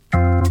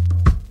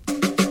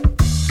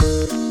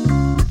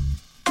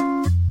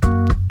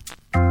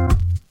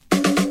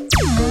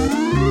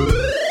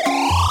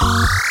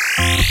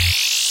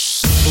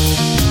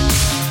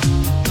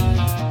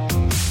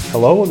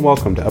Hello and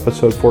welcome to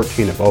episode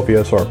 14 of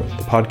OVS Orbit,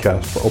 the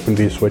podcast for Open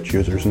vSwitch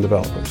users and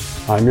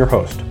developers. I'm your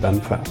host,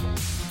 Ben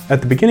Pfaff.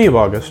 At the beginning of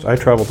August, I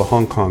traveled to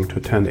Hong Kong to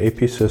attend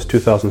APSys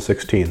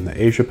 2016, the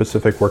Asia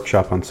Pacific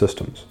Workshop on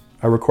Systems.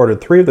 I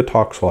recorded 3 of the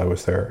talks while I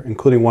was there,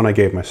 including one I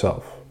gave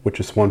myself, which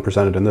is the one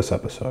presented in this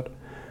episode.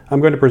 I'm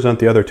going to present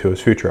the other 2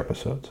 as future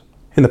episodes.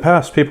 In the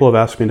past, people have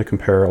asked me to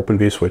compare Open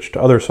vSwitch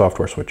to other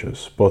software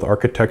switches, both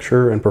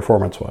architecture and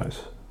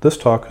performance-wise. This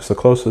talk is the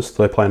closest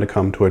that I plan to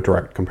come to a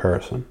direct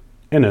comparison.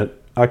 In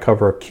it, I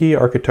cover a key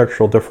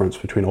architectural difference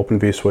between Open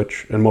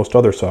vSwitch and most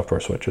other software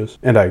switches,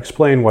 and I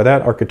explain why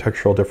that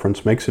architectural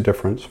difference makes a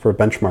difference for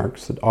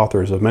benchmarks that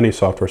authors of many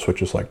software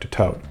switches like to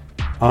tout.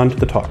 On to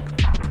the talk.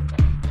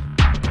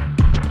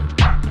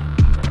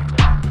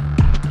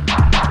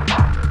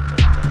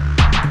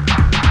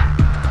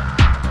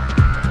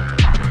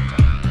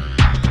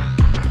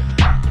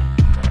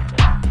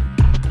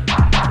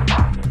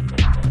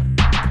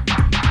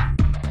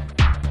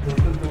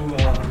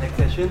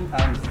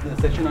 And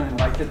the session on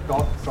invited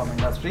talks from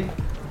industry.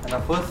 And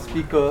our first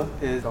speaker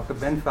is Dr.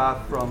 Ben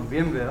Pfaff from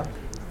VMware.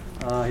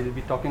 He'll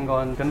be talking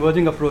on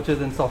converging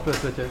approaches in software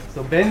switches.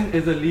 So Ben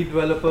is a lead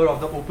developer of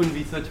the Open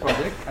vSwitch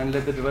project and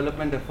led the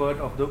development effort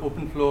of the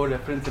OpenFlow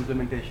reference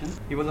implementation.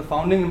 He was a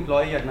founding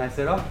employee at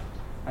Nicira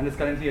and is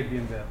currently at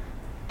VMware.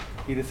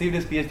 He received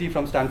his PhD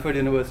from Stanford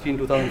University in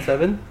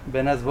 2007.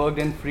 Ben has worked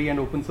in free and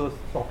open source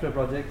software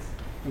projects,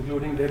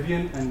 including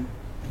Debian and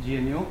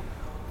GNU,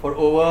 for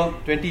over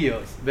 20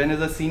 years. Ben is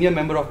a senior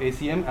member of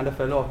ACM and a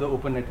fellow of the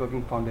Open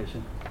Networking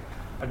Foundation.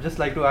 I'd just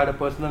like to add a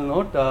personal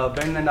note.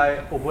 Ben and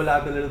I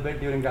overlapped a little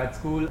bit during grad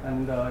school,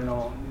 and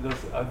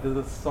there's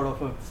a sort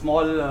of a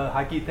small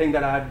hacky thing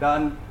that I had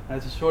done, and I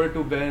just showed it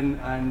to Ben,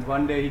 and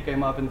one day he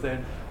came up and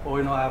said,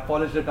 I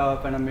polished it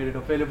up and I made it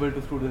available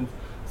to students.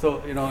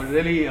 So,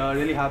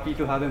 really happy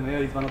to have him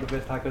here. He's one of the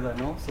best hackers I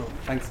know. So,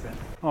 thanks, Ben.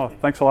 Oh,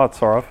 thanks a lot,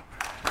 Saurav.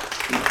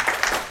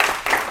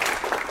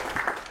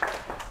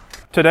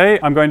 Today,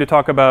 I'm going to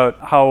talk about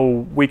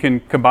how we can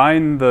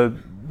combine the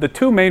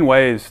 2 main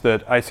ways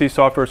that I see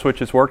software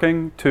switches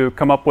working to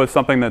come up with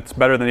something that's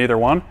better than either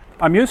one.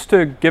 I'm used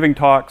to giving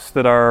talks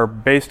that are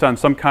based on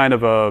some kind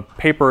of a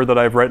paper that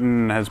I've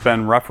written, has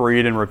been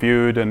refereed and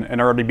reviewed and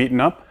already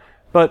beaten up,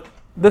 but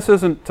this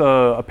isn't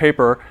a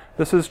paper.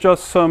 This is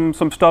just some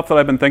stuff that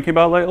I've been thinking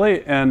about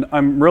lately, and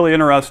I'm really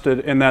interested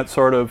in that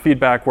sort of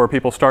feedback where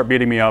people start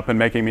beating me up and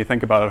making me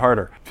think about it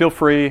harder. Feel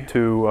free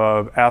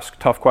to ask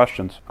tough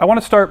questions. I want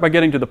to start by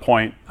getting to the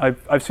point.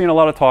 I've seen a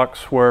lot of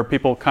talks where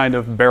people kind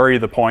of bury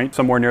the point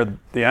somewhere near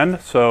the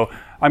end, so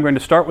I'm going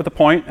to start with the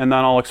point and then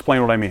I'll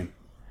explain what I mean.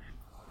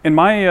 In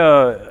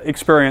my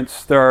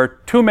experience, there are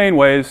 2 main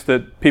ways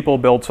that people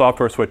build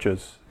software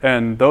switches,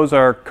 and those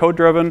are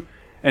code-driven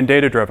and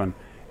data-driven.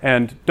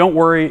 And don't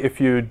worry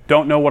if you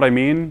don't know what I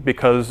mean,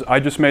 because I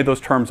just made those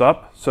terms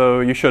up,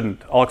 so you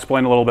shouldn't. I'll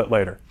explain a little bit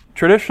later.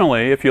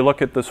 Traditionally, if you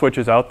look at the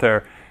switches out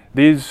there,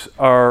 these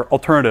are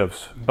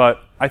alternatives,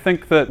 but I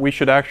think that we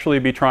should actually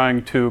be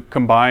trying to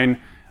combine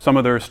some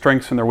of their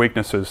strengths and their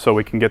weaknesses so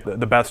we can get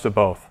the best of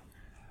both.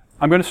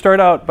 I'm going to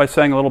start out by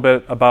saying a little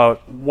bit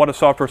about what a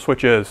software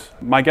switch is.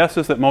 My guess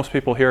is that most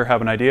people here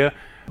have an idea,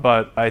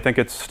 but I think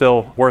it's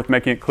still worth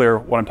making it clear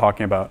what I'm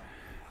talking about.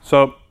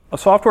 So, a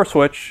software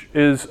switch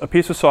is a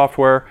piece of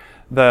software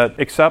that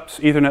accepts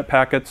Ethernet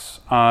packets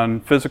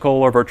on physical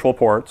or virtual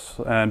ports,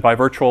 and by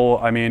virtual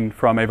I mean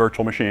from a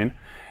virtual machine,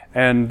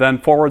 and then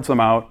forwards them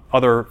out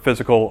other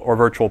physical or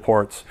virtual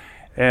ports.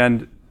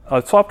 And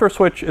a software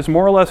switch is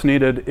more or less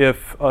needed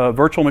if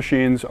virtual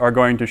machines are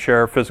going to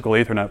share physical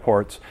Ethernet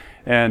ports.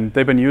 And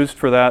they've been used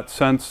for that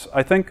since,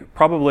 I think,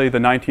 probably the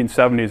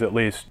 1970s at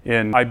least,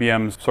 in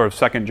IBM's sort of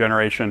 2nd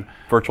generation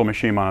virtual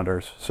machine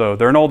monitors. So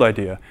they're an old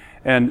idea.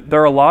 And there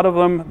are a lot of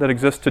them that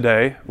exist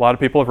today. A lot of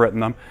people have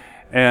written them.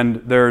 And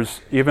there's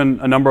even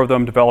a number of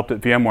them developed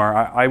at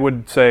VMware. I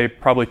would say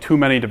probably too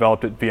many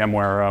developed at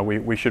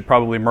VMware. We should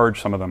probably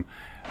merge some of them.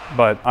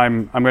 But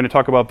I'm going to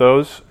talk about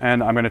those,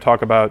 and I'm going to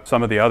talk about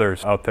some of the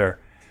others out there.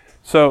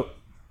 So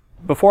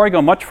before I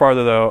go much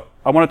farther, though,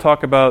 I want to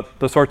talk about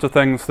the sorts of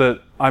things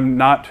that I'm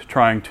not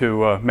trying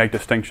to make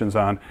distinctions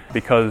on,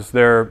 because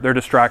they're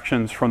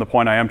distractions from the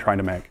point I am trying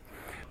to make.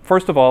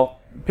 First of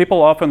all,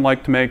 people often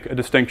like to make a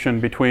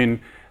distinction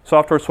between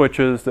software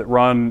switches that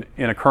run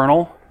in a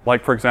kernel,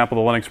 like for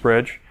example the Linux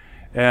Bridge,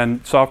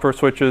 and software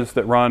switches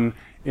that run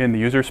in the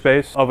user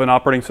space of an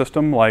operating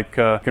system, like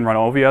you can run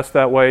OVS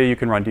that way, you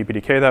can run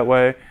DPDK that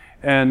way,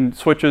 and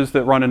switches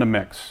that run in a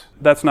mix.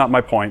 That's not my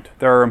point.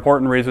 There are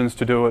important reasons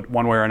to do it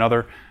one way or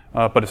another,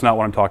 but it's not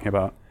what I'm talking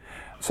about.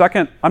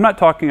 Second, I'm not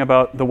talking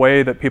about the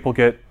way that people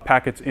get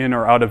packets in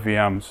or out of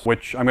VMs,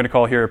 which I'm going to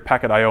call here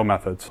packet I/O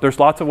methods. There's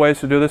lots of ways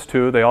to do this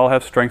too. They all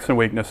have strengths and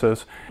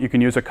weaknesses. You can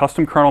use a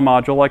custom kernel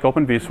module like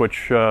Open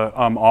vSwitch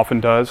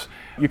often does.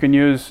 You can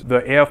use the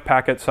AF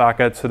packet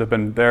sockets that have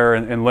been there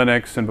in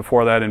Linux and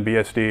before that in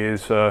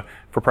BSDs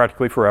for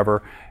practically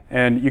forever.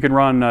 And you can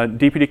run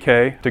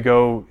DPDK to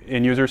go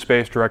in user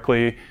space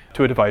directly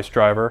to a device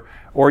driver,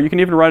 or you can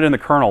even run it in the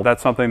kernel.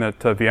 That's something that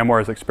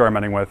VMware is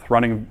experimenting with,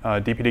 running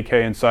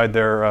DPDK inside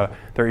their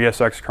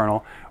ESX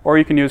kernel, or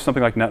you can use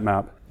something like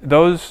NetMap.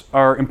 Those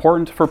are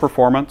important for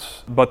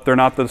performance, but they're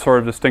not the sort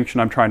of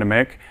distinction I'm trying to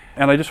make.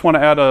 And I just want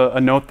to add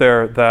a note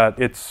there that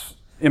it's,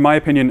 in my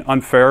opinion,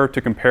 unfair to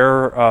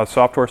compare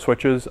software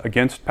switches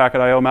against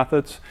packet I/O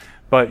methods.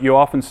 But you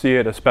often see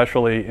it,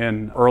 especially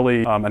in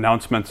early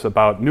announcements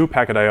about new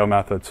packet I/O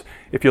methods.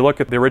 If you look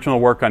at the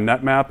original work on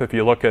NetMap, if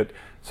you look at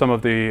some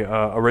of the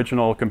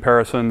original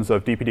comparisons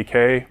of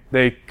DPDK,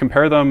 they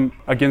compare them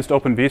against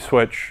Open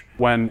vSwitch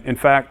when, in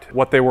fact,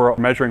 what they were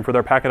measuring for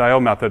their packet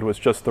I/O method was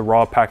just the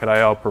raw packet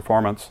I/O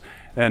performance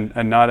and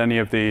not any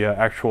of the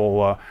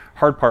actual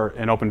hard part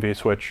in Open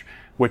vSwitch,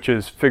 which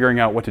is figuring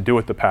out what to do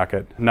with the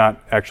packet, not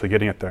actually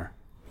getting it there.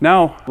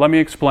 Now, let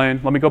me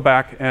go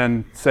back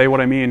and say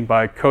what I mean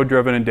by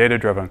code-driven and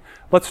data-driven.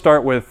 Let's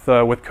start with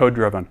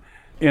code-driven.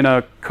 In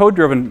a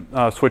code-driven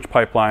switch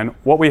pipeline,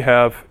 what we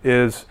have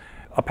is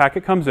a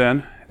packet comes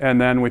in, and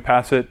then we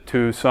pass it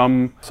to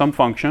some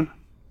function,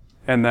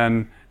 and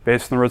then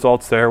based on the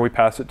results there, we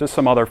pass it to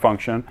some other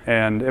function,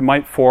 and it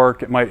might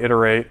fork, it might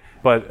iterate,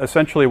 but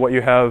essentially what you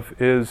have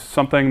is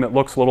something that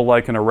looks a little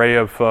like an array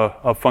of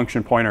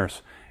function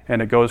pointers,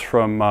 and it goes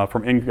from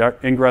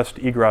ingress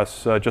to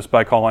egress just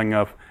by calling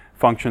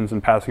functions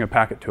and passing a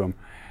packet to them.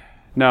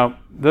 Now,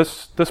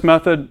 this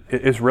method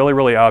is really,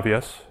 really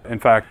obvious. In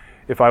fact,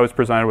 if I was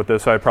presented with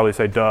this, I'd probably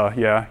say, duh,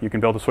 yeah, you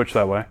can build a switch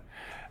that way.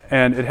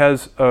 And it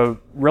has a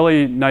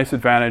really nice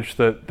advantage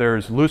that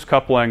there's loose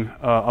coupling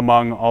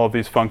among all of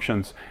these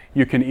functions.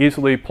 You can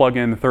easily plug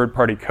in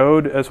third-party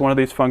code as one of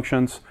these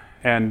functions,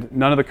 and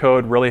none of the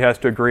code really has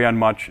to agree on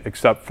much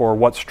except for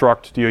what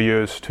struct do you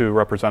use to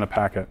represent a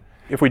packet.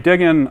 If we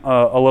dig in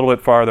a little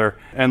bit farther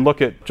and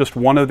look at just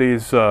one of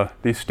these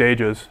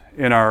stages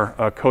in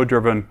our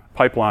code-driven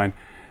pipeline,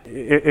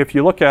 if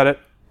you look at it,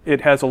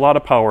 it has a lot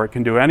of power. It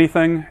can do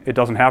anything. It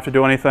doesn't have to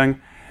do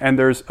anything. And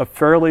there's a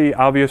fairly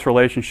obvious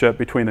relationship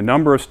between the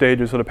number of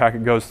stages that a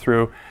packet goes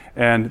through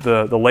and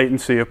the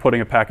latency of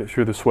putting a packet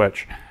through the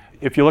switch.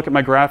 If you look at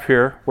my graph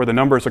here, where the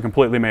numbers are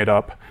completely made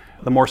up,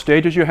 the more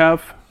stages you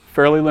have,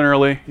 fairly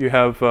linearly, you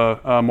have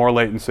more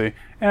latency.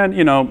 And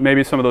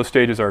maybe some of those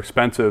stages are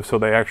expensive, so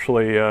they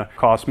actually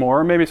cost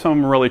more, or maybe some of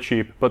them are really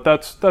cheap, but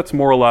that's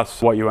more or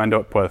less what you end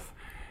up with.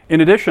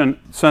 In addition,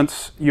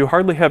 since you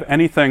hardly have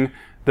anything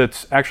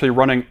that's actually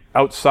running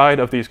outside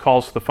of these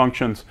calls to the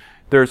functions,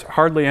 there's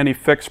hardly any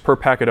fixed per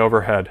packet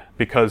overhead,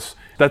 because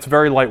that's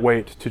very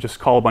lightweight to just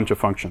call a bunch of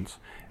functions.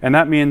 And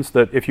that means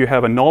that if you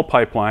have a null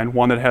pipeline,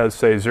 one that has,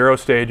 say, 0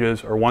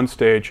 stages or 1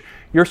 stage,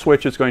 your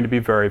switch is going to be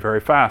very, very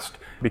fast,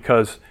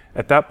 because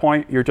at that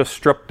point, you're just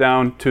stripped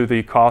down to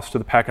the cost of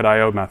the packet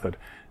I/O method.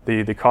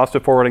 The cost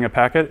of forwarding a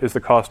packet is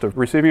the cost of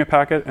receiving a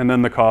packet, and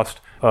then the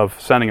cost of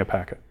sending a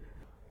packet.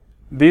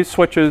 These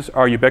switches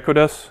are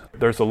ubiquitous.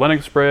 There's a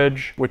Linux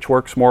bridge, which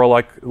works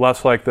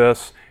less like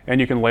this, and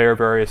you can layer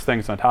various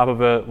things on top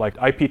of it, like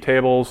IP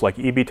tables, like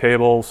EB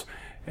tables,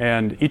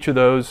 and each of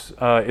those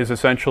is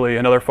essentially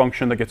another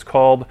function that gets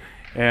called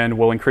and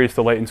will increase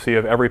the latency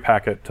of every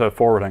packet to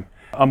forwarding.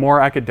 A more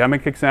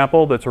academic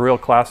example that's a real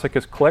classic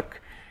is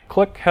Click.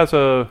 Click has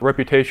a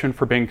reputation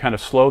for being kind of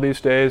slow these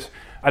days.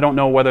 I don't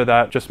know whether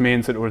that just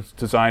means that it was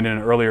designed in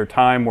an earlier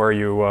time where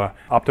you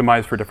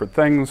optimize for different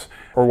things,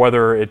 or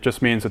whether it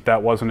just means that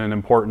that wasn't an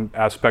important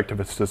aspect of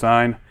its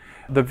design.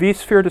 The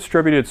vSphere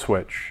distributed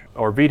switch,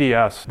 or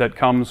VDS, that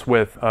comes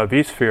with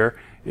vSphere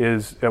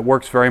it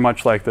works very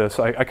much like this.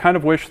 I kind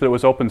of wish that it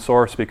was open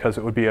source, because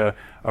it would be a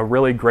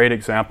really great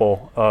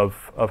example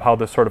of how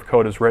this sort of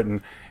code is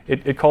written.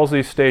 It calls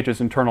these stages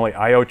internally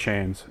I/O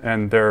chains,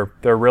 and they're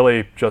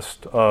really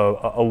just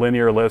a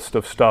linear list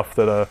of stuff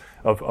that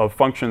of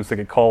functions that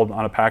get called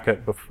on a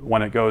packet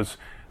when it goes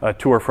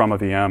to or from a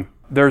VM.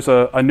 There's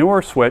a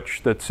newer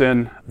switch that's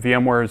in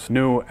VMware's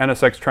new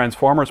NSX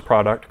Transformers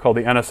product called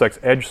the NSX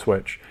Edge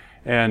switch,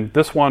 and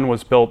this one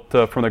was built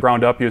from the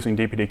ground up using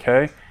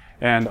DPDK,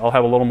 and I'll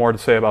have a little more to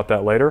say about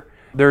that later.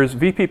 There's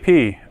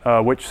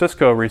VPP, which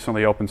Cisco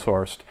recently open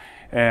sourced,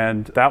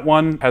 and that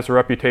one has a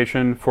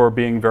reputation for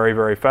being very,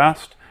 very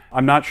fast.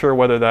 I'm not sure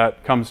whether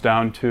that comes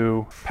down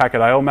to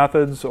packet I/O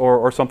methods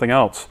or something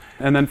else.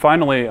 And then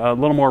finally, a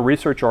little more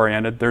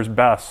research-oriented, there's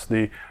BESS,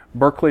 the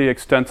Berkeley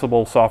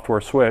Extensible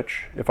Software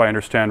Switch, if I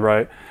understand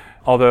right,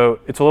 although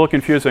it's a little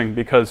confusing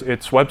because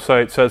its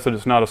website says that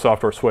it's not a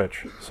software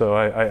switch, so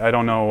I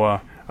don't know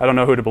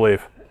who to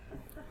believe.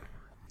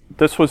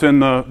 This was in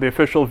the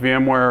official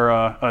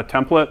VMware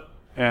template,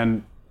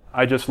 and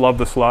I just love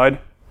the slide,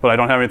 but I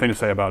don't have anything to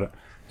say about it,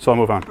 so I'll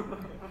move on.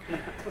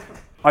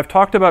 I've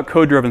talked about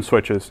code-driven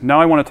switches. Now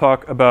I want to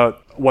talk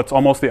about what's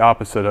almost the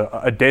opposite,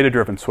 a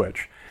data-driven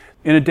switch.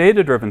 In a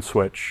data-driven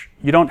switch,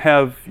 you don't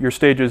have your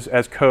stages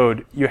as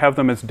code, you have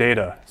them as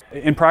data.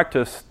 In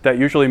practice, that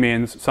usually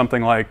means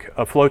something like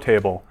a flow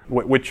table,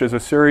 which is a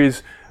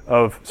series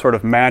of sort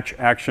of match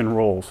action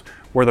rules,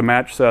 where the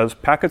match says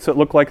packets that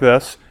look like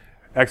this,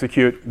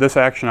 execute this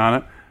action on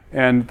it,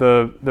 And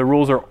the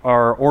rules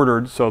are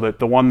ordered so that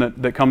the one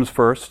that comes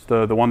first,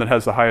 the one that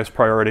has the highest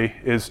priority,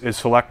 is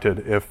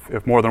selected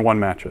if more than one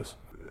matches.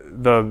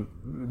 The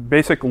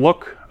basic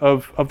look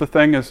of the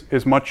thing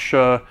is much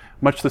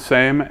the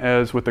same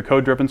as with the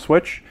code-driven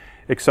switch,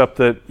 except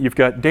that you've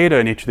got data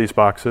in each of these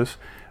boxes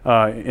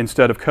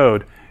instead of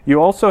code.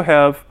 You also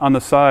have on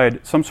the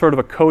side some sort of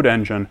a code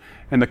engine,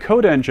 and the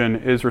code engine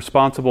is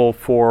responsible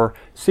for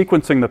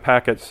sequencing the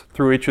packets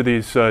through each of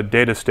these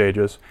data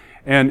stages.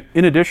 And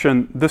in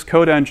addition, this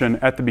code engine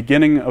at the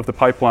beginning of the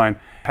pipeline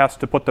has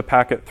to put the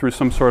packet through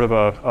some sort of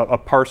a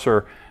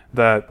parser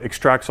that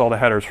extracts all the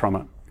headers from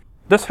it.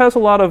 This has a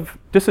lot of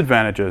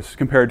disadvantages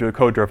compared to a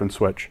code-driven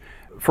switch.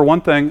 For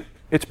one thing,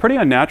 it's pretty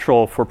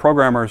unnatural for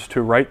programmers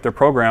to write their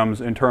programs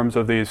in terms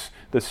of this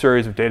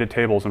series of data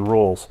tables and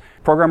rules.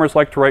 Programmers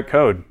like to write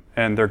code,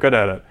 and they're good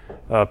at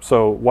it.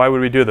 So why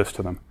would we do this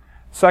to them?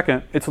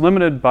 Second, it's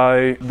limited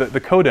by the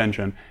code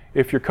engine.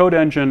 If your code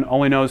engine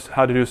only knows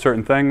how to do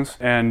certain things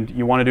and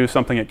you want to do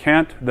something it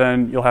can't,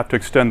 then you'll have to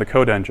extend the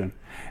code engine.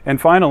 And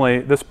finally,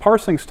 this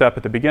parsing step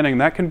at the beginning,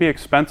 that can be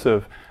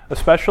expensive,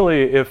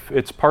 especially if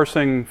it's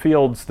parsing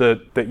fields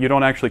that you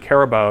don't actually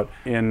care about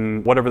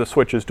in whatever the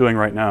switch is doing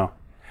right now.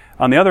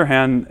 On the other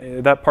hand,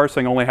 that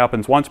parsing only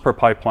happens once per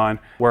pipeline,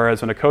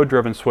 whereas in a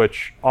code-driven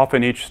switch,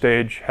 often each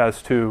stage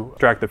has to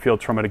extract the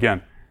fields from it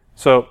again.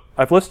 So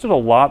I've listed a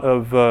lot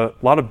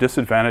of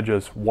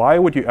disadvantages. Why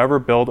would you ever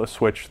build a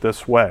switch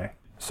this way?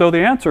 So the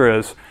answer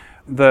is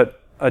that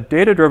a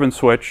data-driven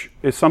switch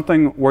is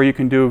something where you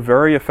can do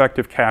very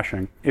effective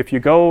caching. If you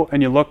go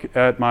and you look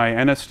at my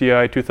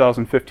NSDI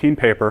 2015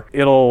 paper,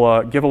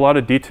 it'll give a lot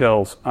of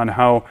details on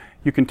how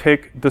you can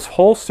take this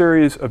whole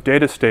series of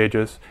data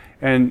stages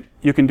and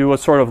you can do a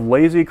sort of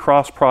lazy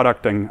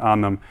cross-producting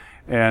on them.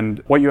 And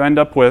what you end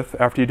up with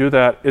after you do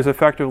that is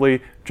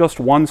effectively just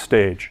one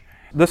stage.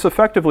 This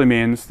effectively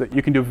means that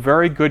you can do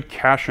very good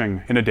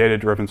caching in a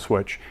data-driven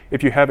switch.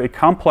 If you have a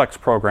complex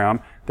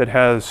program that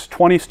has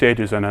 20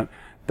 stages in it,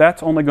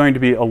 that's only going to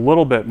be a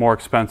little bit more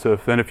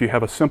expensive than if you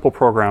have a simple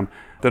program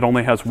that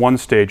only has one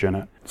stage in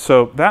it.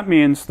 So that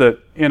means that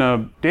in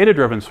a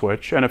data-driven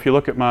switch, and if you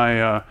look at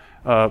my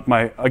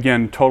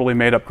again, totally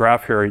made-up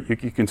graph here, you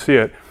can see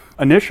it.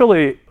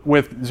 Initially,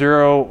 with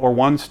 0 or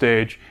 1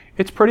 stage,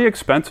 it's pretty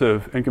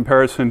expensive in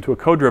comparison to a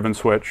code-driven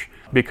switch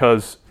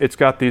because it's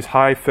got these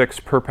high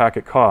fixed per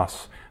packet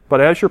costs.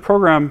 But as your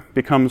program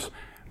becomes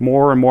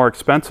more and more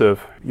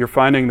expensive, you're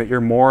finding that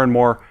you're more and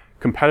more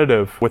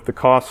competitive with the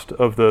cost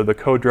of the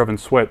code-driven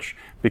switch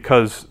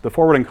because the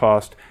forwarding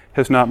cost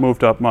has not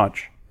moved up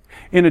much.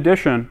 In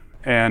addition,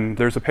 and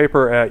there's a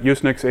paper at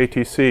Usenix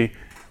ATC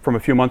from a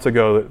few months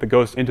ago that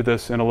goes into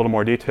this in a little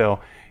more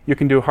detail, you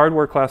can do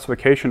hardware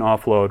classification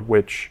offload,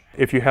 which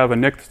if you have a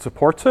NIC that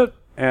supports it,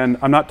 and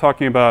I'm not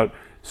talking about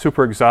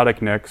super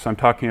exotic NICs, I'm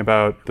talking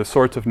about the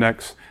sorts of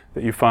NICs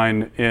that you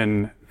find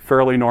in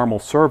fairly normal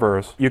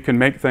servers, you can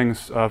make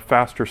things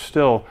faster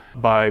still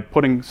by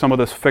putting some of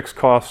this fixed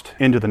cost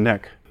into the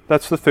NIC.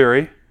 That's the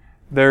theory.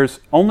 There's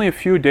only a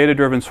few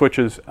data-driven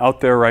switches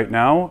out there right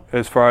now,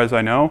 as far as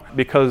I know,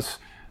 because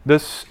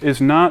this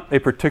is not a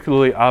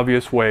particularly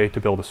obvious way to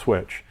build a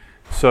switch.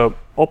 So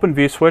Open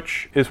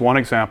vSwitch is one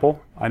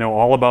example. I know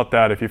all about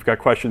that. If you've got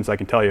questions, I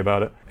can tell you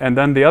about it. And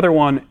then the other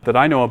one that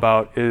I know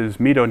about is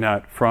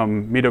MitoNet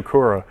from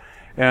Mitokura.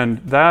 And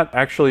that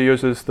actually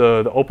uses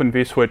the Open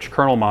vSwitch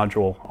kernel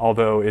module,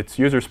 although its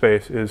user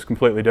space is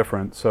completely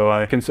different. So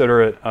I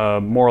consider it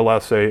more or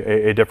less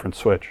a different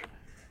switch.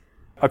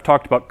 I've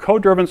talked about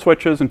code-driven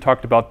switches and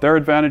talked about their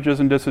advantages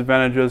and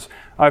disadvantages.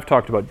 I've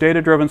talked about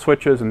data-driven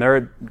switches and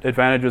their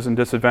advantages and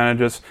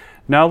disadvantages.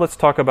 Now let's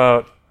talk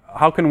about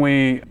how can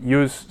we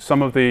use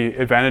some of the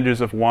advantages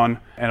of one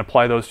and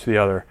apply those to the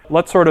other.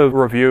 Let's sort of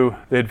review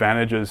the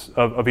advantages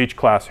of each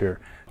class here.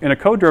 In a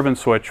code-driven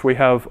switch, we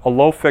have a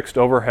low fixed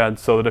overhead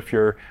so that if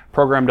your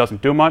program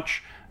doesn't do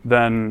much,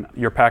 then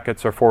your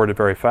packets are forwarded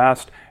very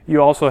fast.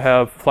 You also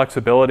have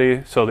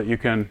flexibility so that you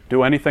can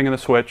do anything in the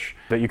switch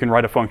that you can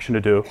write a function to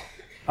do.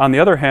 On the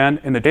other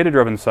hand, in the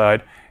data-driven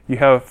side, you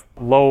have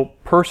low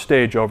per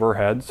stage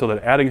overhead so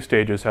that adding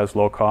stages has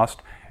low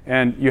cost,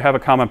 and you have a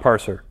common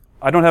parser.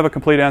 I don't have a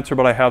complete answer,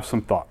 but I have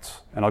some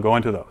thoughts, and I'll go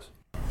into those.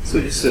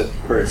 So just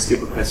for a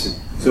stupid question.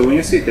 So when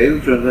you say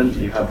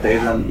data-driven, you have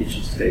data on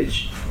each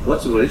stage.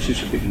 What's the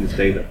relationship between this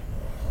data?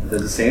 Is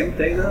it the same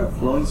data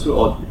flowing through,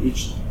 or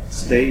each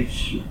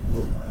stage?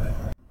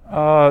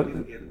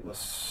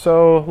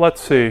 So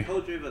let's see.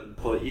 Code-driven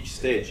for each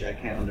stage, I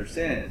can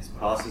understand it's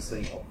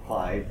processing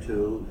applied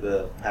to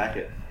the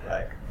packet,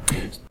 right?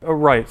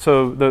 Right.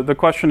 So the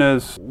question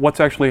is, what's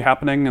actually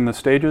happening in the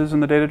stages in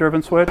the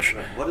data-driven switch?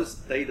 Right. What is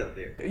data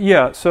there?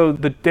 Yeah. So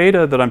the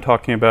data that I'm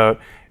talking about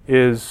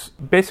is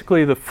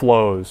basically the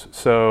flows.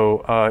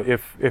 So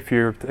if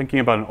you're thinking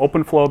about an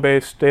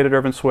OpenFlow-based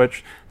data-driven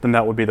switch, then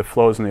that would be the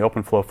flows in the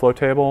OpenFlow flow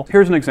table.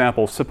 Here's an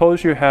example.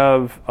 Suppose you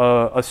have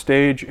a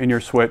stage in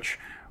your switch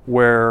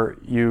where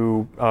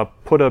you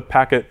put a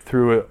packet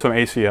through some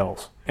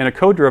ACLs. In a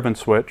code-driven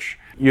switch,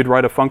 you'd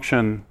write a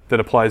function that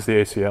applies the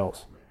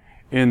ACLs.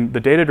 In the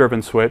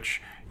data-driven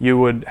switch, you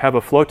would have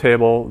a flow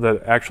table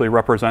that actually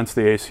represents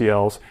the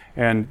ACLs,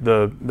 and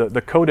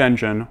the code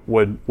engine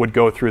would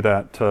go through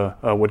that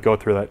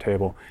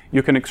table.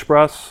 You can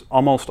express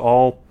almost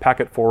all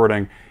packet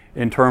forwarding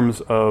in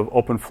terms of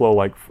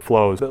OpenFlow-like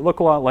flows that look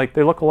a lot like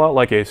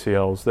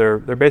ACLs. They're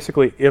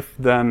basically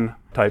if-then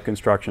type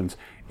constructions.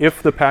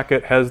 If the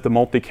packet has the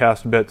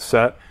multicast bit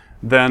set,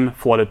 then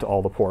flood it to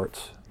all the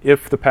ports.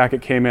 If the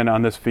packet came in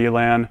on this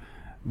VLAN,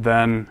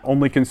 then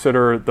only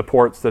consider the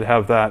ports that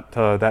have that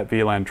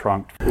VLAN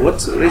trunked.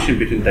 What's the relation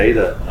between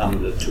data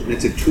on the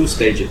two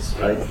stages,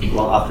 right?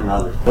 One after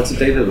another. What's the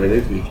data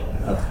related to each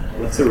other?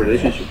 What's the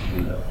relationship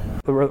between them?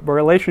 The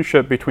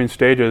relationship between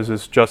stages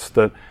is just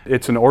that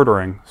it's an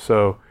ordering.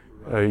 So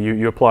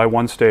you apply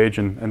one stage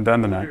and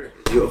then the next.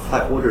 You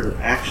apply order to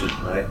action,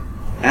 right?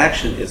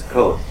 Action is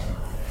code,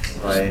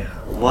 right?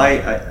 Why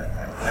I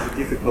have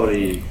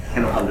difficulty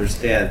kind of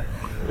understand,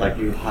 like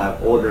you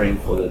have ordering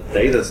for the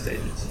data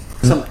stages.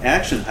 Some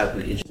action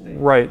happen each stage.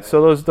 Right.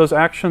 So those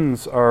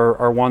actions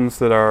are ones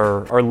that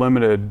are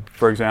limited.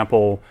 For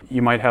example,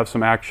 you might have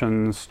some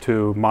actions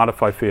to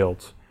modify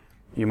fields.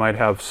 You might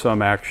have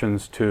some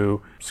actions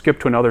to skip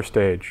to another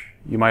stage.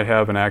 You might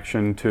have an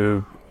action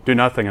to do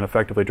nothing and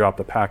effectively drop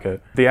the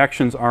packet. The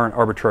actions aren't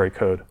arbitrary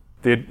code.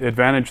 The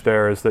advantage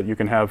there is that you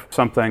can have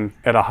something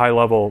at a high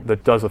level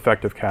that does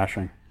effective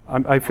caching.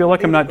 I feel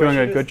like I'm not doing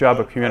a good job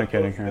of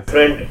communicating here.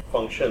 Different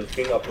functions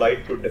being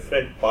applied to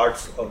different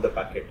parts of the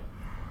packet,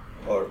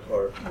 or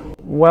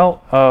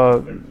well,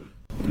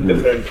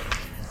 different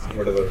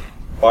whatever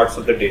parts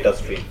of the data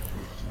stream.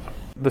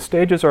 The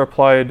stages are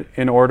applied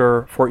in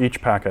order for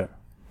each packet,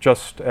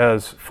 just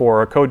as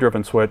for a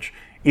code-driven switch,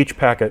 each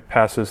packet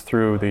passes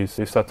through these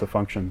sets of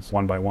functions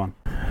one by one.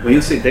 When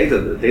you say data,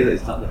 the data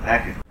is not the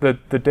packet.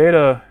 The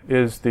data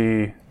is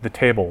the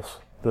tables.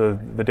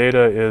 The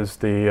data is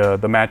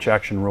the match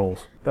action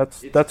rules.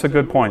 That's a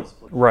good point.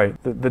 Right.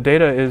 The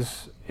data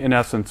is, in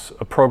essence,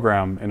 a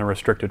program in a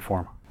restricted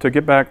form. To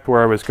get back to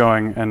where I was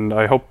going, and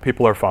I hope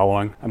people are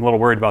following, I'm a little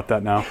worried about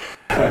that now.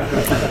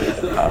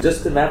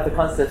 Just to map the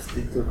concepts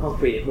into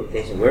concrete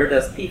implementation, where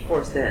does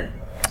P4 stand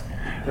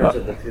in terms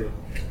of the two?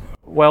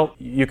 Well,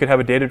 you could have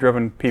a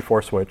data-driven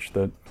P4 switch.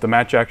 The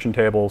match action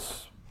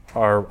tables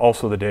are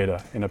also the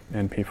data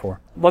in P4.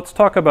 Let's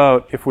talk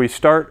about, if we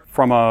start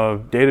from a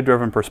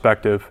data-driven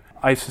perspective,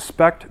 I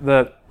suspect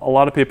that a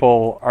lot of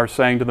people are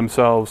saying to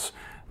themselves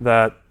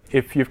that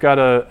if you've got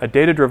a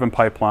data-driven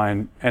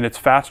pipeline and it's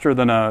faster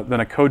than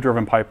a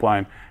code-driven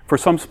pipeline for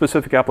some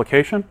specific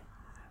application,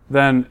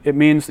 then it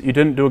means that you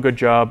didn't do a good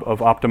job of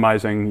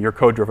optimizing your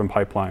code-driven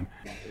pipeline.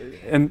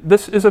 And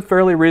this is a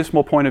fairly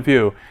reasonable point of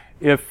view.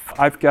 If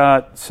I've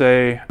got,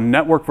 say,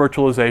 network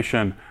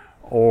virtualization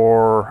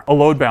or a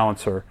load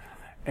balancer,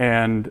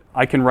 and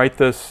I can write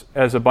this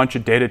as a bunch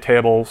of data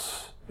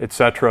tables,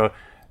 etc.,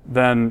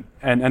 then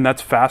and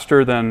that's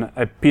faster than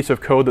a piece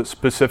of code that's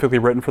specifically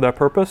written for that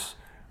purpose,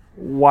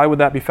 why would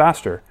that be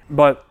faster?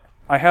 But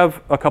I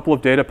have a couple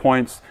of data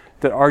points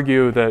that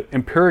argue that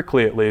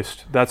empirically, at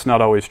least, that's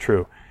not always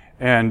true.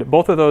 And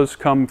both of those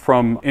come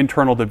from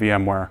internal to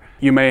VMware.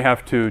 You may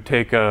have to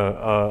take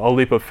a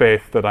leap of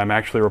faith that I'm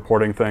actually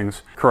reporting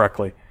things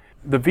correctly.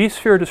 The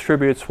vSphere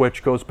distributed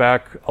switch goes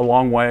back a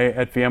long way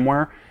at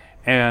VMware,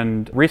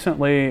 and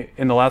recently,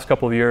 in the last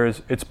couple of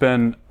years, it's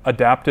been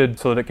adapted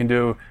so that it can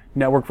do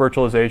network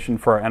virtualization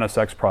for our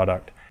NSX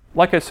product.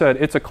 Like I said,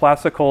 it's a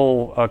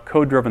classical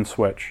code-driven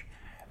switch.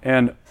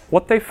 And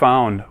what they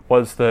found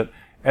was that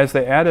as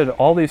they added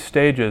all these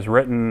stages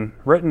written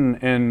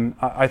in,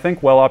 I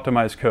think,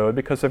 well-optimized code,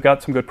 because they've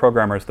got some good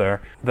programmers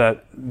there,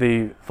 that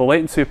the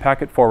latency of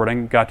packet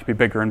forwarding got to be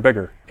bigger and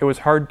bigger. It was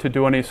hard to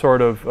do any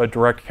sort of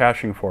direct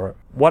caching for it.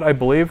 What I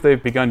believe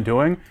they've begun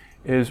doing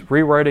is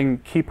rewriting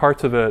key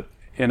parts of it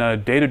in a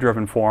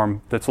data-driven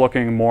form that's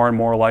looking more and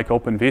more like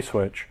Open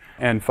vSwitch,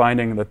 and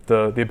finding that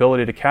the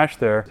ability to cache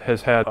there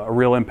has had a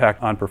real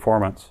impact on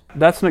performance.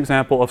 That's an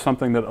example of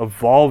something that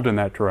evolved in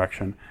that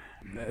direction,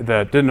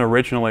 that didn't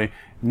originally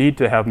need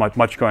to have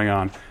much going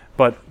on.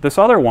 But this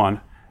other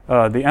one,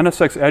 the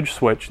NSX Edge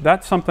switch,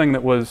 that's something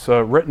that was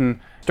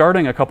written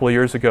starting a couple of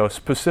years ago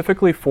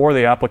specifically for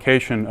the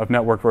application of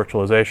network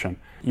virtualization,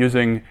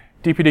 using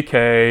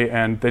DPDK,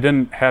 and they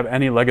didn't have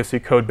any legacy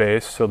code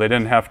base, so they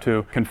didn't have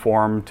to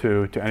conform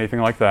to anything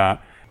like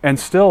that. And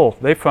still,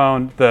 they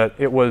found that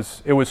it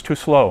was too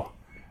slow.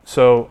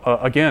 So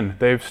again,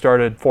 they've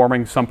started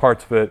forming some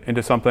parts of it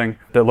into something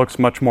that looks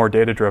much more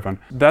data-driven.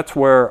 That's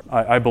where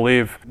I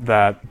believe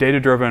that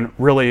data-driven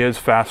really is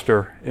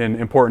faster in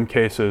important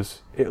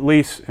cases, at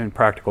least in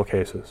practical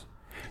cases.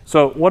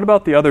 So what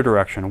about the other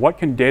direction? What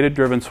can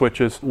data-driven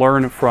switches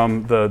learn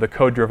from the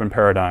code-driven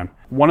paradigm?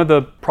 One of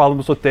the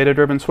problems with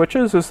data-driven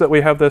switches is that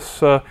we have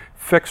this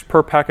fixed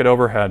per packet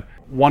overhead.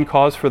 One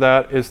cause for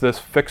that is this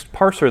fixed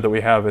parser that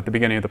we have at the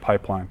beginning of the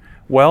pipeline.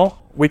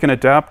 Well, we can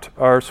adapt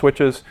our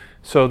switches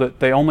so that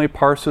they only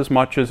parse as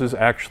much as is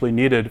actually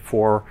needed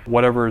for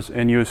whatever's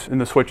in use in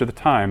the switch at the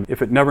time.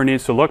 If it never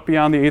needs to look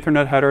beyond the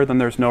Ethernet header, then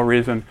there's no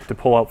reason to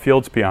pull out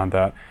fields beyond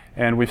that.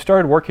 And we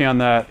started working on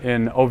that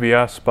in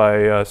OVS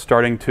by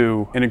starting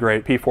to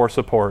integrate P4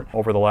 support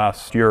over the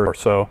last year or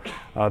so.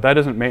 That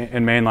isn't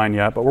in mainline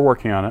yet, but we're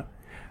working on it.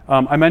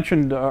 I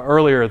mentioned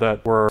earlier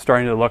that we're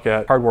starting to look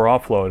at hardware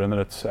offload and that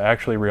it's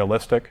actually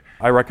realistic.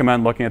 I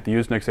recommend looking at the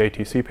Usenix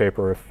ATC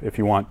paper if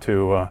you want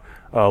to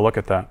look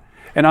at that.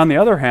 And on the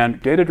other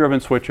hand,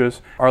 data-driven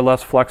switches are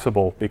less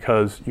flexible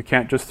because you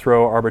can't just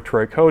throw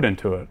arbitrary code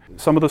into it.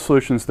 Some of the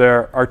solutions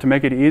there are to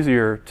make it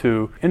easier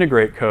to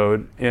integrate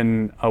code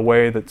in a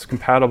way that's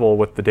compatible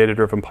with the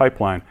data-driven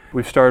pipeline.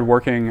 We've started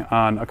working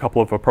on a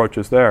couple of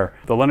approaches there.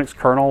 The Linux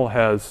kernel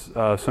has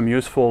some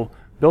useful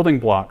building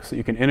blocks that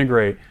you can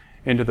integrate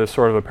into this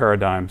sort of a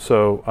paradigm.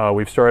 So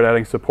we've started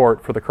adding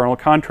support for the kernel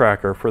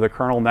contractor, for the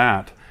kernel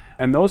NAT.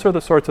 And those are the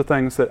sorts of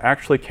things that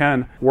actually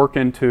can work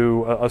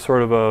into a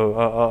sort of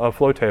a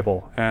flow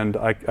table. And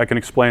I can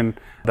explain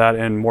that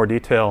in more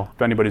detail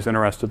if anybody's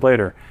interested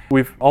later.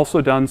 We've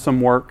also done some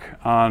work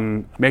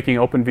on making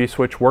Open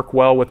vSwitch work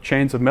well with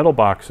chains of middle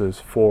boxes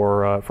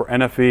for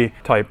NFV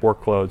type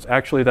workloads.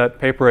 Actually, that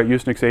paper at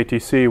Usenix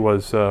ATC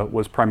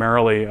was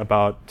primarily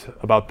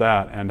about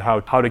that and how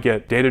to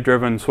get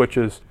data-driven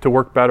switches to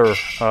work better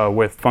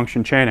with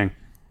function chaining.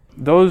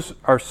 Those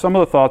are some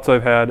of the thoughts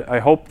I've had. I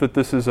hope that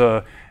this is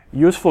a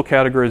useful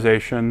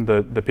categorization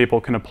that people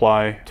can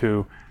apply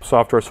to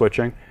software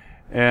switching.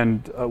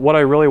 And what I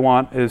really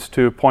want is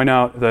to point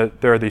out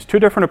that there are these two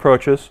different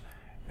approaches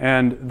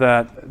and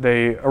that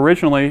they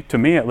originally, to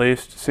me at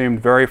least,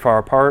 seemed very far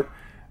apart.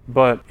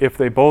 But if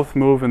they both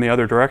move in the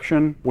other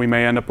direction, we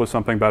may end up with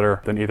something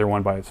better than either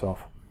one by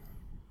itself.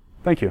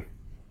 Thank you.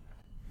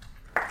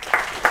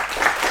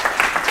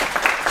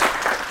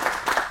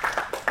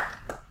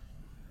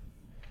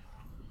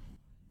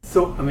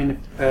 So, I mean,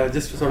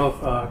 just to sort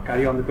of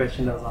carry on the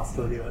question that was asked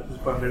earlier,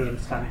 for a better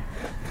understanding.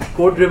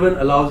 Code-driven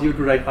allows you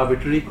to write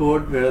arbitrary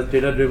code, whereas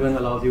data-driven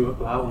allows you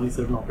to have only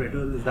certain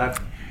operators. Is that?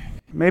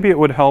 Maybe it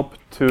would help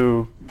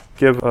to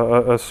give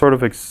a sort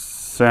of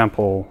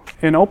example.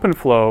 In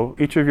OpenFlow,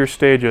 each of your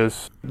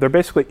stages, they're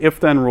basically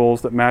if-then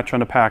rules that match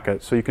on a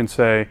packet. So you can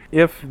say,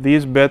 if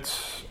these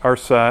bits are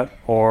set,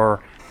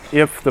 or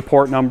if the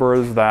port number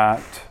is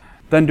that,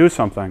 then do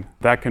something.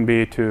 That can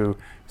be to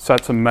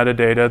set some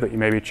metadata that you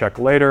maybe check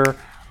later,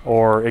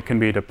 or it can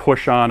be to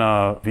push on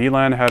a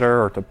VLAN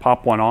header or to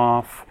pop one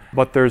off.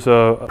 But there's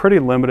a pretty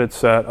limited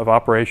set of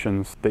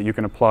operations that you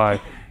can apply.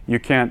 You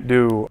can't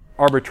do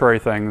arbitrary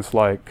things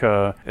like,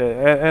 at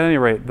any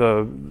rate,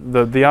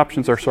 the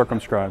options are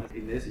circumscribed.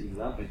 In this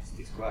example, it's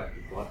described.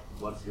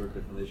 What's your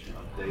definition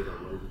of data?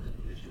 What is the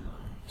definition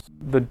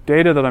of? The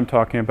data that I'm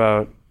talking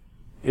about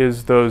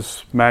is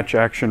those match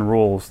action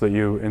rules that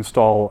you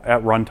install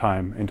at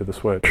runtime into the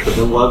switch. But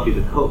then what would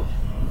be the code?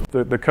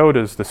 The code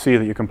is the C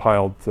that you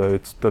compiled.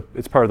 It's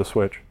part of the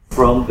switch.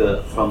 From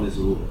these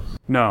rules?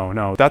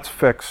 No, that's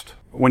fixed.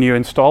 When you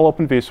install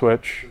Open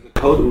vSwitch,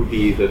 The code would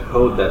be the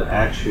code that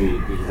actually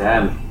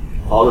examines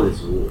all of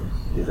these rules.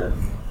 Is that?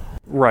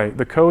 Right.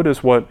 The code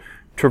is what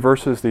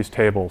traverses these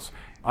tables.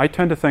 I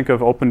tend to think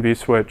of Open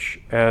vSwitch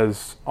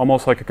as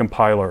almost like a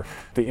compiler.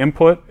 The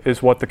input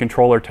is what the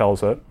controller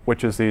tells it,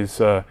 which is these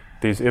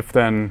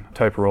if-then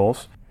type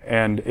rules.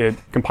 And it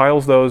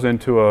compiles those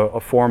into a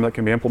form that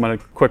can be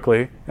implemented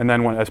quickly, and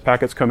then as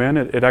packets come in,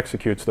 it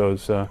executes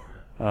those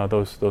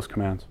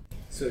commands.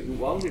 So in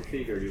one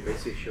figure, you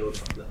basically showed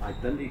the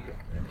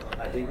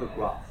identical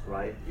graph,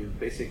 right? You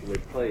basically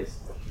replace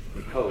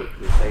the code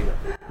with data.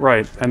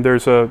 Right, and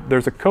there's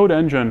a code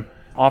engine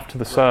off to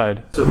the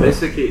side. So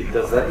basically,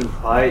 does that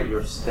imply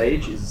your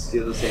stage is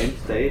still the same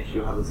stage?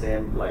 You have the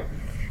same, like,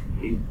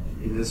 in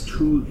these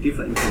two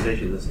different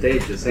implementations, the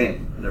stage is the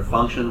same, and their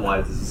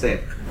function-wise is the same.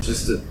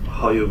 Just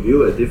how you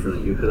view it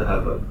differently. You could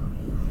have a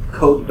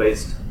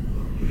code-based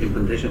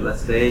implementation of that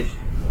stage,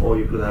 or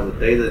you could have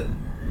a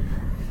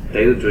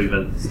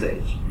data-driven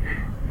stage.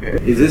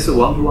 Is this a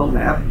one-to-one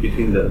map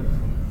between the?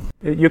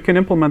 You can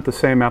implement the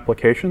same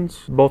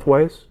applications both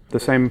ways, the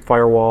same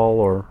firewall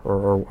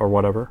or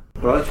whatever.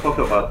 Well, let's talk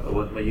about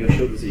when you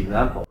showed this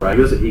example, right?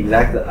 Use the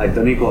exact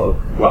identical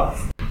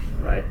graph,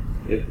 right?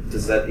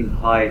 Does that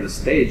imply the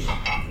stage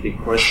they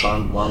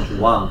correspond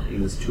one-to-one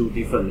in these two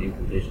different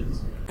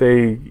implementations?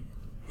 They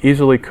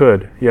easily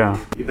could, yeah.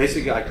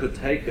 Basically, I could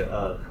take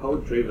a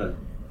code-driven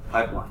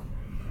pipeline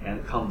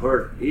and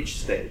convert each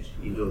stage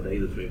into a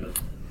data-driven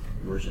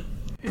version.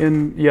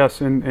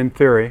 In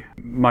theory.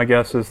 My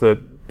guess is that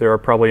there are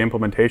probably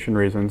implementation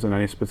reasons in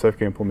any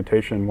specific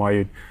implementation why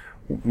you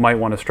might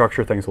want to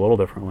structure things a little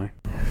differently.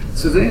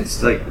 So then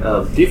it's like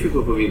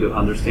difficult for me to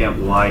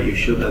understand why you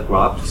should a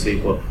graph to say,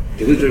 well,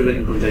 data-driven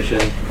implementation,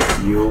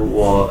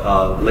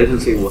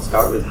 latency will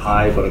start with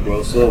high but it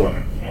grows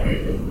slower.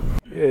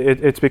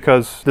 It's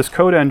because this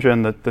code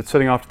engine that's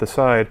sitting off to the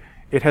side,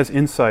 it has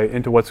insight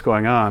into what's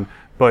going on,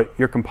 but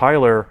your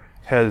compiler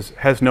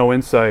has no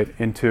insight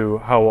into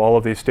how all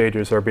of these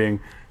stages are being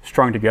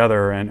strung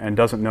together and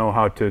doesn't know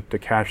how to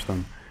cache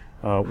them.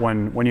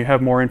 When you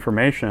have more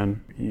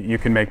information, you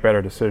can make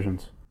better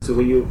decisions. So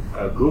when you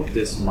group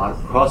this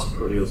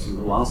cross-produce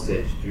into one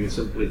stage, do you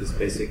simply just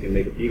basically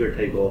make a bigger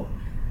table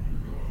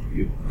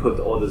you put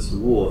all these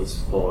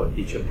rules for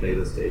each of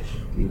data stage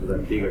into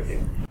that bigger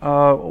thing?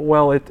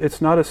 Well,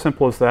 it's not as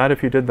simple as that.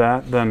 If you did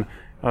that, then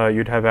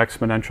you'd have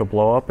exponential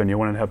blow up and you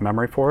wouldn't have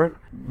memory for it.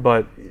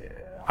 But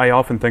I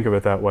often think of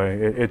it that way.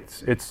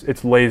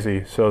 It's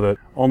lazy, so that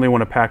only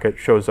when a packet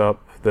shows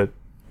up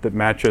that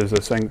matches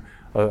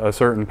a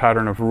certain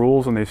pattern of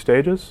rules in these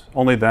stages,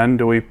 only then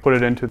do we put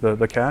it into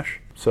the cache.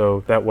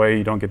 So that way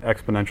you don't get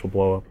exponential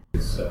blow up.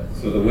 So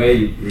the way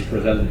you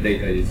represent the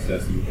data is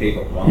just in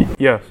table one?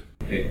 Yes.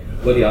 Okay.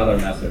 What the other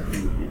method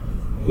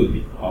could be?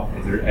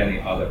 Is there any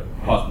other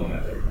possible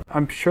method?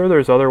 I'm sure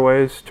there's other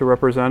ways to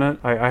represent it.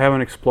 I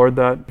haven't explored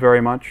that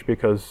very much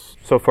because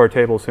so far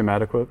tables seem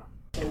adequate.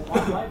 So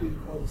why do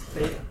you call this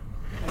data?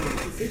 I mean,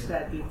 it seems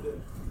that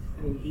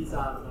these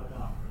are like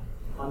a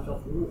bunch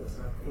of rules,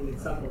 right? In the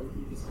example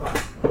you described.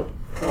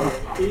 So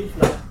each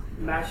like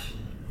match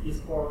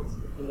these ports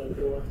and then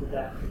go to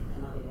that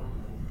another one.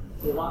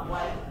 So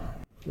why?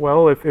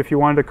 Well, if you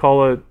wanted to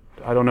call it,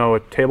 I don't know, a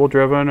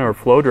table-driven or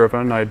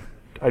flow-driven,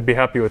 I'd be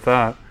happy with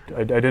that.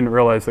 I didn't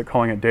realize that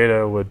calling it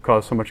data would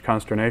cause so much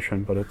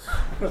consternation, but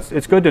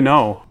it's good to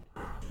know.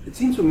 It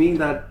seems to me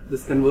that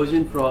this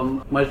conversion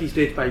from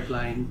multi-stage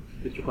pipeline,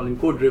 which you're calling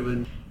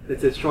code-driven,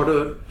 let's say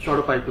shorter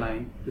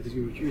pipeline, which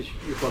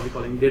you're probably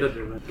calling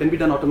data-driven, can be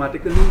done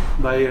automatically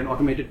by an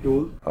automated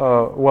tool.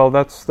 Well,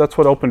 that's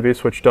what Open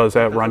vSwitch does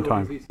at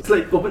runtime. It's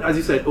like as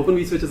you said, Open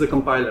vSwitch is a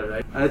compiler,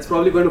 right? And it's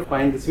probably going to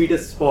find the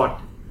sweetest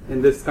spot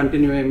in this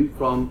continuum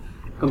from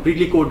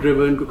completely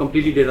code-driven to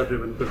completely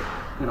data-driven, because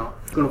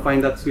it's going to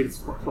find that sweet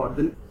spot.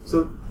 Then,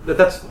 so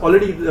that's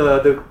already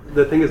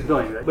the thing is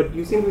doing, right? But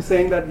you seem to be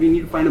saying that we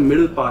need to find a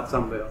middle path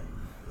somewhere.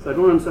 So I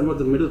don't understand what's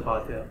the middle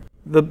path here.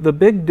 The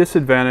big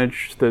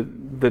disadvantage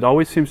that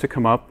always seems to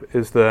come up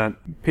is that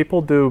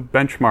people do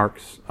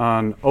benchmarks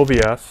on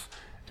OVS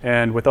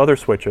and with other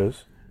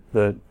switches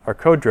that are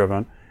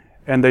code-driven,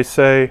 and they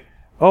say,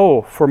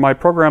 oh, for my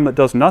program that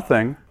does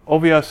nothing,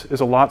 OVS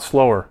is a lot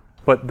slower.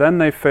 But then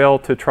they fail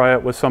to try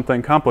it with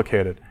something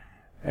complicated.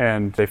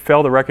 And they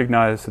fail to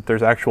recognize that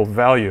there's actual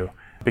value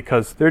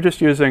because they're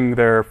just using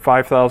their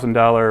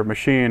 $5,000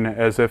 machine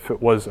as if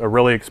it was a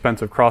really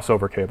expensive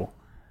crossover cable.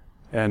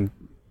 And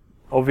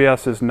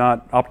OVS is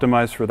not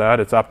optimized for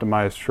that. It's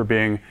optimized for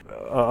being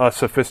a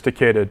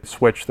sophisticated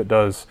switch that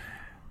does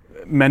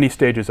many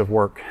stages of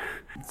work.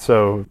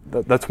 So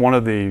that's one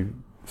of the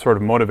sort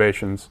of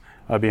motivations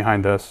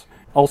behind this.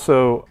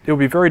 Also, it would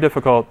be very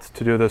difficult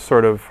to do this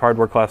sort of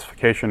hardware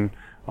classification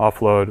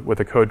offload with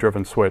a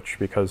code-driven switch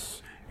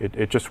because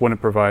it just wouldn't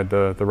provide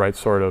the right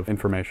sort of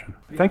information.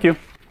 Thank you.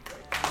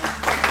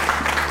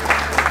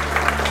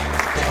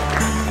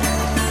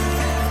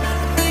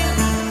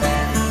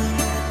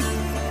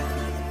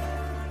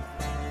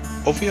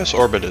 OVS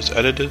Orbit is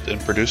edited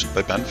and produced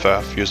by Ben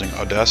Pfaff using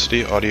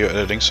Audacity audio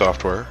editing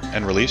software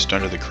and released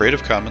under the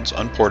Creative Commons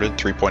Unported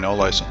 3.0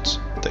 license.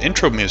 The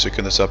intro music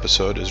in this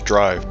episode is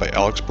Drive by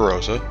Alex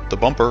Baroza, the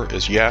bumper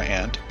is Yeah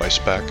And by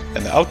Spec,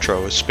 and the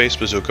outro is Space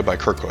Bazooka by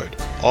Kirkoid.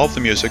 All of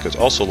the music is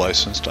also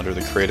licensed under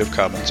the Creative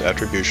Commons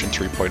Attribution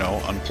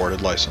 3.0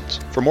 Unported license.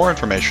 For more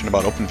information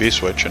about Open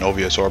vSwitch and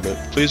OVS Orbit,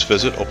 please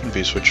visit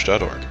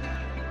openvswitch.org.